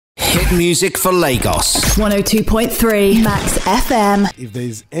Hit music for Lagos. 102.3 Max FM. If there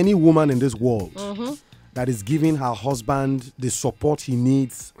is any woman in this world that is giving her husband the support he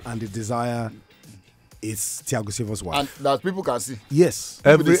needs and the desire, it's Thiago Silva's wife. And that people can see. Yes.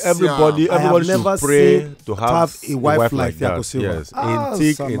 Everybody should pray to have a wife like that. Thiago Silva. Yes. In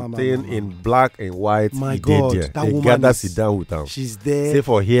thick, in thin, in black and white. My God, that woman gather sit down with them. She's there. Stay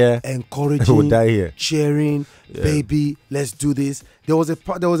for here. Encouraging. Will die here. Cheering. Yeah. Baby, let's do this. There was a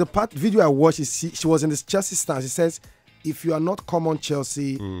part video I watched. She was in this Chelsea stand. She says, if you are not common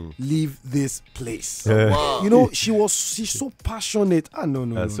Chelsea, leave this place. Wow. You know, she's so passionate.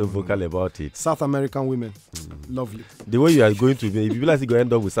 No. So vocal about it. South American women, lovely. The way you are going to be, if you realize you're going to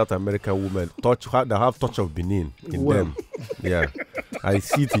end up with South American women, that have touch of Benin in them. Yeah, I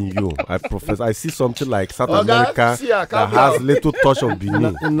see it in you. I see something like South America that has little touch of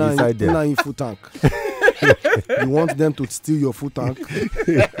Benin inside them. In food tank. You want them to steal your food tank?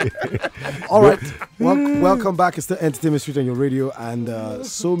 All right. Welcome back. It's the Entertainment Street on your radio, and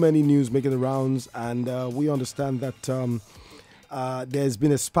so many news making the rounds. And we understand that there's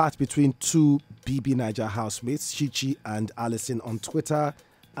been a spat between two BB Niger housemates, ChiChi and Allyson, on Twitter,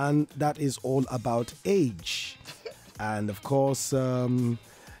 and that is all about age. And of course,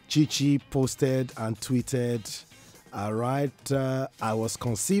 ChiChi posted and tweeted, all right, I was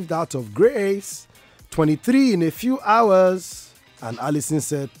conceived out of grace, 23 in a few hours. And Allyson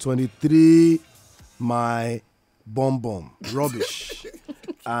said, 23, my bomb, rubbish.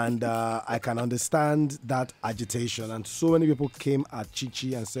 And I can understand that agitation. And so many people came at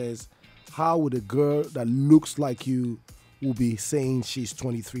ChiChi and says, how would a girl that looks like you will be saying she's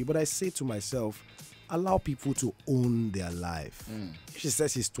 23? But I say to myself, allow people to own their life. If she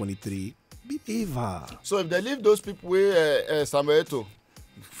says she's 23, believe her. So if they leave those people with Samuel Eto'o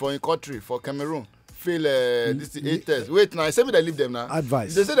for a country, for Cameroon, feel this 8 tests. Wait, now I say me they leave them now.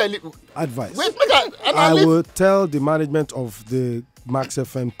 Advice. They say they leave. Advice. Wait, I will tell the management of the Max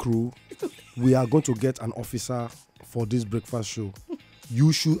FM crew, we are going to get an officer for this breakfast show.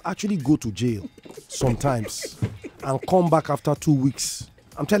 You should actually go to jail sometimes and come back after 2 weeks.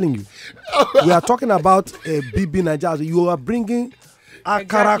 I'm telling you. We are talking about a BB Niger. You are bringing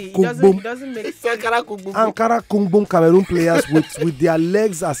Ankara Kungbum Cameroon players with their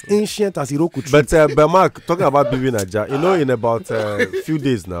legs as ancient as Iroku tree. But Mark, talking about BB Niger, you know, in about a few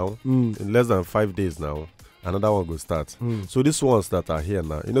days now, in less than 5 days now, another one will start. So these ones that are here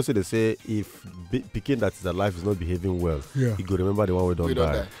now, you know, so they say if Peking that is alive is not behaving well, you go remember the one we don't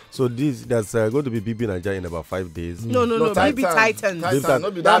die. So there's going to be BB Niger in about 5 days. No, BB Titans.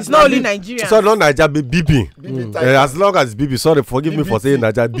 It's not only Nigeria. So not Niger, BB. As long as BB, sorry, forgive me for saying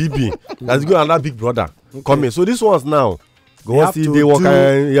Niger, BB. That's going another big brother coming. So these ones now, go and see they work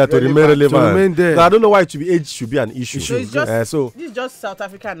to remain relevant. I don't know why age should be an issue. So it's just, this is just South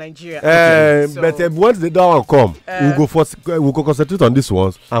Africa and Nigeria. But once the other one come, we'll go concentrate on these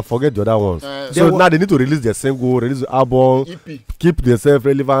ones and forget the other ones. So now they need to release their single, release the album, keep themselves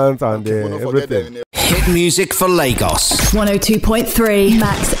relevant and everything. Hit music for Lagos. 102.3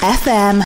 Max FM.